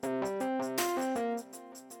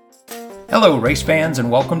Hello, race fans, and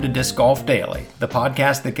welcome to Disc Golf Daily, the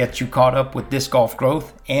podcast that gets you caught up with disc golf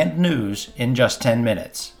growth and news in just 10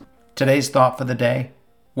 minutes. Today's thought for the day: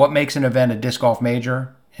 what makes an event a disc golf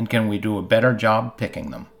major, and can we do a better job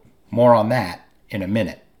picking them? More on that in a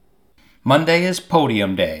minute. Monday is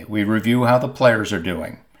Podium Day. We review how the players are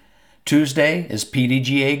doing. Tuesday is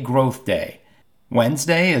PDGA Growth Day.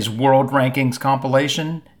 Wednesday is World Rankings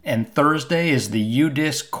Compilation, and Thursday is the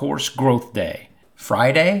UDisc Course Growth Day.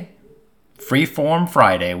 Friday? Freeform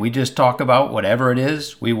Friday. We just talk about whatever it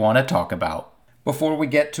is we want to talk about. Before we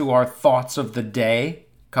get to our thoughts of the day,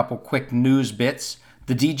 a couple quick news bits.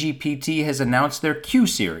 The DGPT has announced their Q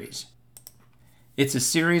Series. It's a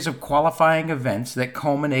series of qualifying events that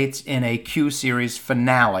culminates in a Q Series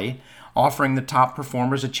finale, offering the top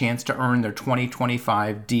performers a chance to earn their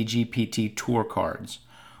 2025 DGPT Tour cards.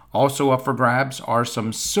 Also up for grabs are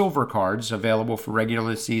some silver cards available for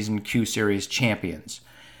regular season Q Series champions.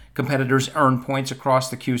 Competitors earn points across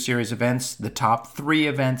the Q Series events. The top 3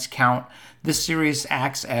 events count. This series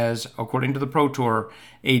acts as, according to the Pro Tour,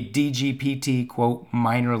 a DGPT, quote,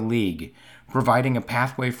 minor league, providing a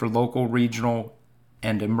pathway for local, regional,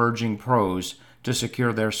 and emerging pros to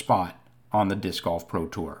secure their spot on the Disc Golf Pro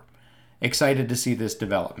Tour. Excited to see this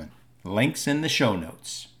development. Links in the show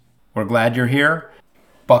notes. We're glad you're here.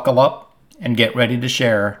 Buckle up and get ready to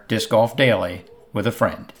share Disc Golf Daily with a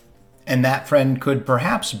friend. And that friend could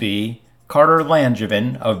perhaps be Carter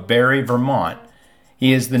Langevin of Barre, Vermont.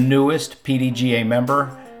 He is the newest PDGA member,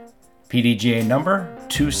 PDGA number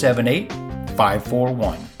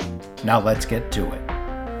 278541. Now let's get to it.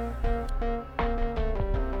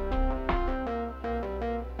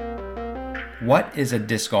 What is a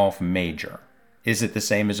disc golf major? Is it the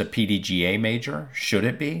same as a PDGA major? Should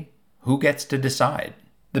it be? Who gets to decide?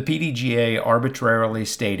 The PDGA arbitrarily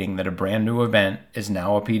stating that a brand new event is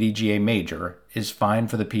now a PDGA major is fine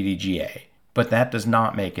for the PDGA, but that does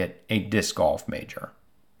not make it a disc golf major.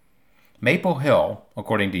 Maple Hill,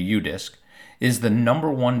 according to UDisc, is the number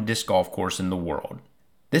 1 disc golf course in the world.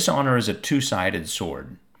 This honor is a two-sided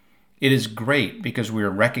sword. It is great because we are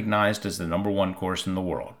recognized as the number 1 course in the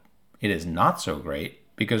world. It is not so great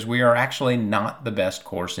because we are actually not the best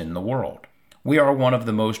course in the world. We are one of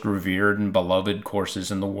the most revered and beloved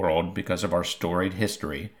courses in the world because of our storied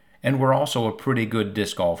history, and we're also a pretty good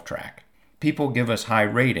disc golf track. People give us high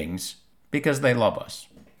ratings because they love us.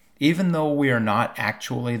 Even though we are not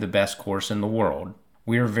actually the best course in the world,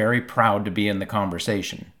 we are very proud to be in the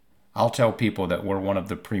conversation. I'll tell people that we're one of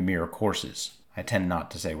the premier courses. I tend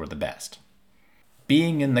not to say we're the best.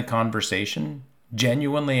 Being in the conversation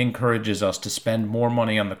genuinely encourages us to spend more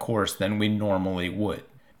money on the course than we normally would.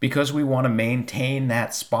 Because we want to maintain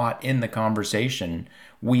that spot in the conversation,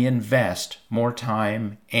 we invest more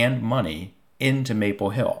time and money into Maple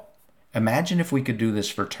Hill. Imagine if we could do this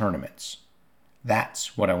for tournaments.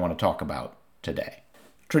 That's what I want to talk about today.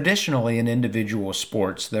 Traditionally, in individual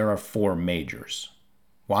sports, there are 4 majors.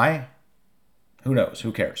 Why? Who knows?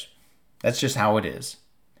 Who cares? That's just how it is.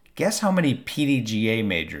 Guess how many PDGA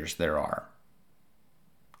majors there are?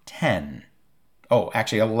 10. Oh,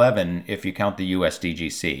 actually 11 if you count the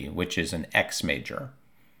USDGC, which is an X major.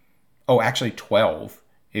 Oh, actually 12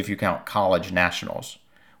 if you count College Nationals,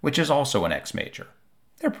 which is also an X major.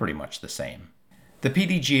 They're pretty much the same. The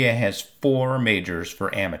PDGA has 4 majors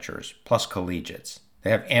for amateurs, plus collegiates. They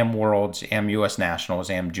have Am Worlds, Am US Nationals,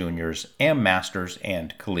 Am Juniors, Am Masters,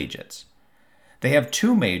 and collegiates. They have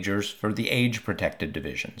 2 majors for the age-protected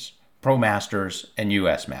divisions, Pro Masters and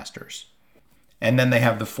US Masters. And then they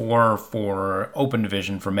have the 4 for open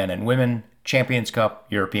division for men and women, Champions Cup,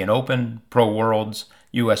 European Open, Pro Worlds,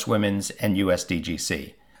 US Women's, and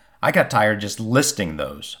USDGC. I got tired just listing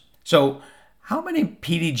those. So how many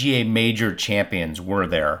PDGA major champions were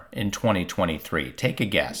there in 2023? Take a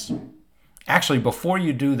guess. Actually, before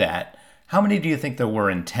you do that, how many do you think there were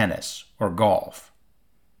in tennis or golf?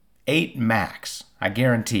 8 max. I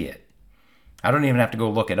guarantee it. I don't even have to go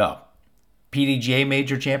look it up. PDGA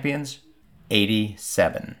major champions?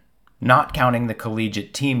 87, not counting the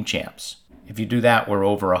collegiate team champs. If you do that, we're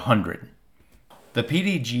over 100. The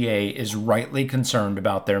PDGA is rightly concerned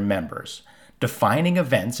about their members. Defining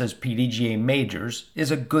events as PDGA majors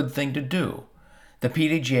is a good thing to do. The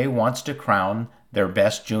PDGA wants to crown their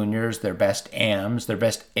best juniors, their best AMs, their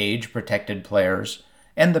best age-protected players,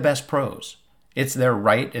 and the best pros. It's their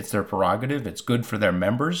right, it's their prerogative, it's good for their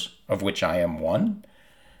members, of which I am one.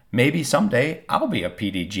 Maybe someday I'll be a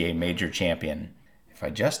PDGA major champion, if I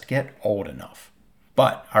just get old enough.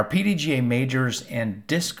 But are PDGA majors and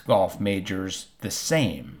disc golf majors the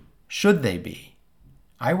same? Should they be?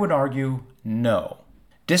 I would argue no.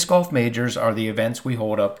 Disc golf majors are the events we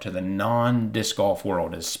hold up to the non-disc golf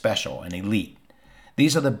world as special and elite.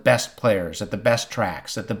 These are the best players at the best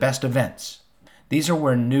tracks, at the best events. These are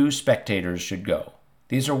where new spectators should go.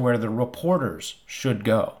 These are where the reporters should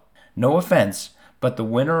go. No offense, but the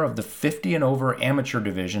winner of the 50 and over amateur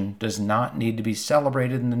division does not need to be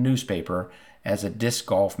celebrated in the newspaper as a disc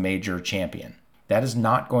golf major champion. That is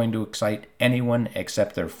not going to excite anyone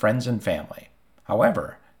except their friends and family.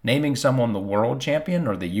 However, naming someone the world champion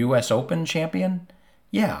or the U.S. Open champion,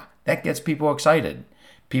 yeah, that gets people excited.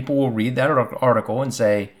 People will read that article and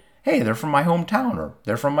say, hey, they're from my hometown or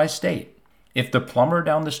they're from my state. If the plumber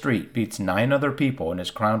down the street beats 9 other people and is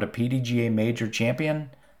crowned a PDGA Major champion,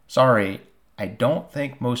 sorry, I don't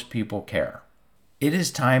think most people care. It is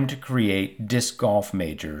time to create disc golf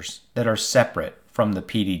majors that are separate from the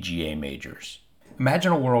PDGA Majors.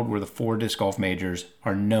 Imagine a world where the 4 disc golf majors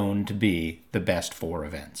are known to be the best 4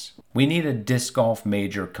 events. We need a disc golf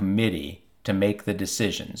major committee to make the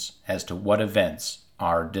decisions as to what events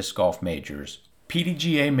are disc golf majors.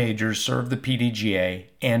 PDGA majors serve the PDGA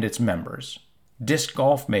and its members. Disc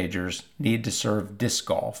golf majors need to serve disc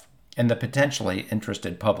golf and the potentially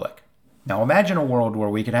interested public. Now imagine a world where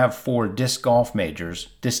we could have 4 disc golf majors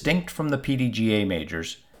distinct from the PDGA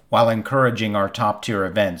majors while encouraging our top-tier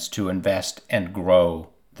events to invest and grow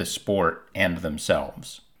the sport and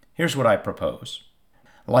themselves. Here's what I propose.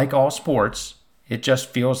 Like all sports, it just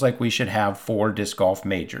feels like we should have 4 disc golf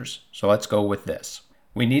majors. So let's go with this.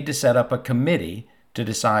 We need to set up a committee to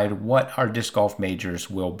decide what our disc golf majors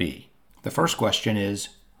will be. The first question is,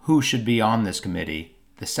 who should be on this committee?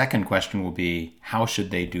 The second question will be, how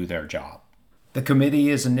should they do their job? The committee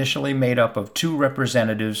is initially made up of 2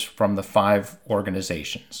 representatives from the 5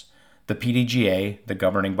 organizations. The PDGA, the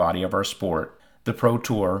governing body of our sport, the Pro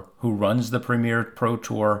Tour, who runs the premier Pro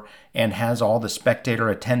Tour and has all the spectator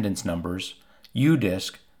attendance numbers,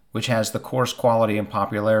 UDisc, which has the course quality and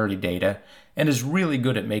popularity data and is really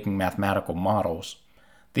good at making mathematical models,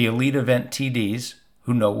 the elite event TDs,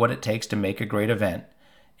 who know what it takes to make a great event,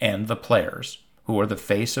 and the players, who are the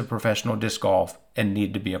face of professional disc golf and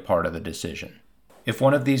need to be a part of the decision. If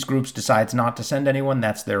one of these groups decides not to send anyone,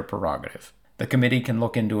 that's their prerogative. The committee can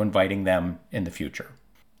look into inviting them in the future.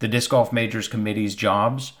 The Disc Golf Majors Committee's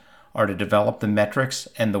jobs are to develop the metrics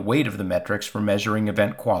and the weight of the metrics for measuring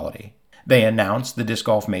event quality. They announce the Disc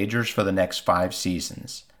Golf Majors for the next 5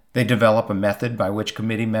 seasons. They develop a method by which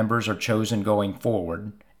committee members are chosen going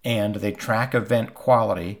forward, and they track event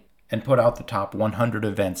quality and put out the top 100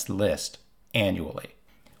 events list annually.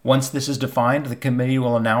 Once this is defined, the committee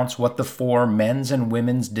will announce what the 4 men's and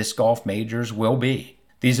women's disc golf majors will be.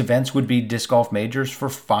 These events would be disc golf majors for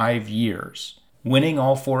 5 years. Winning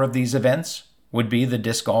all 4 of these events would be the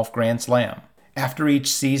Disc Golf Grand Slam. After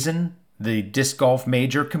each season, the Disc Golf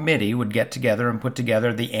Major Committee would get together and put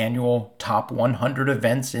together the annual Top 100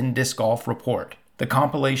 Events in Disc Golf report. The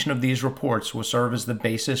compilation of these reports will serve as the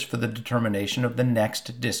basis for the determination of the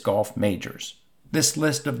next Disc Golf Majors. This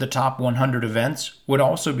list of the top 100 events would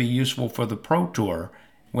also be useful for the Pro Tour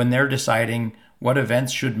when they're deciding what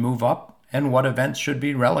events should move up and what events should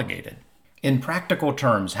be relegated. In practical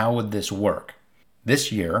terms, how would this work?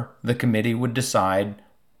 This year, the committee would decide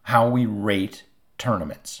how we rate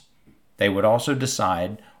tournaments. They would also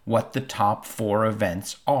decide what the top 4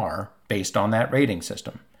 events are based on that rating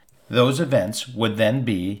system. Those events would then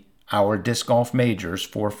be our disc golf majors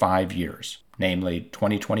for 5 years, namely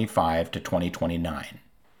 2025 to 2029.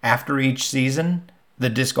 After each season, the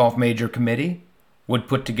Disc Golf Major Committee would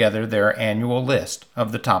put together their annual list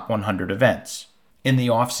of the top 100 events. In the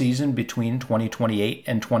off-season between 2028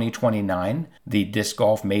 and 2029, the Disc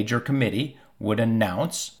Golf Major Committee would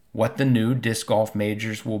announce what the new disc golf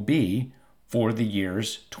majors will be for the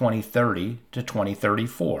years 2030 to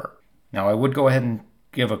 2034. Now, I would go ahead and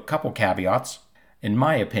give a couple caveats. In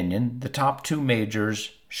my opinion, the top 2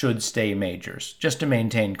 majors should stay majors, just to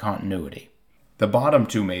maintain continuity. The bottom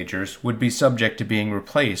 2 majors would be subject to being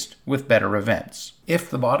replaced with better events. If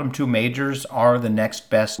the bottom 2 majors are the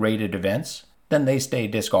next best rated events, then they stay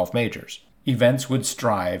disc golf majors. Events would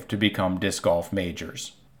strive to become disc golf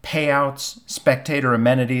majors. Payouts, spectator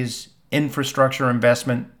amenities, infrastructure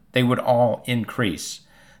investment, they would all increase.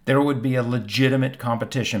 There would be a legitimate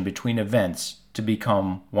competition between events to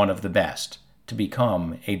become one of the best, to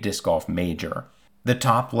become a disc golf major. The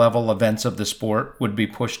top level events of the sport would be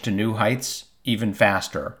pushed to new heights even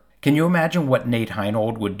faster. Can you imagine what Nate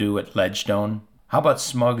Heinold would do at Ledgestone? How about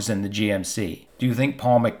Smugs in the GMC? Do you think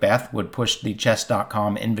Paul Macbeth would push the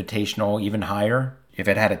Chess.com Invitational even higher if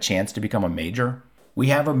it had a chance to become a major? We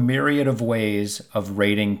have a myriad of ways of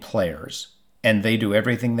rating players, and they do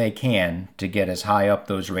everything they can to get as high up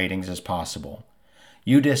those ratings as possible.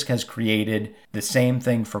 UDisc has created the same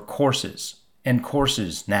thing for courses, and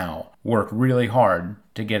courses now work really hard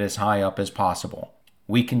to get as high up as possible.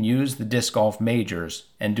 We can use the disc golf majors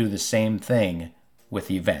and do the same thing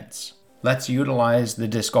with events. Let's utilize the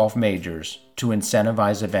disc golf majors to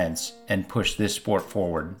incentivize events and push this sport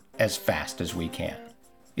forward as fast as we can.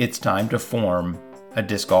 It's time to form a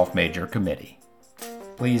disc golf major committee.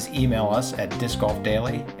 Please email us at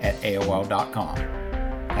discgolfdaily@aol.com.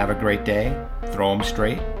 Have a great day, throw 'em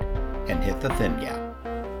straight, and hit the thin gap.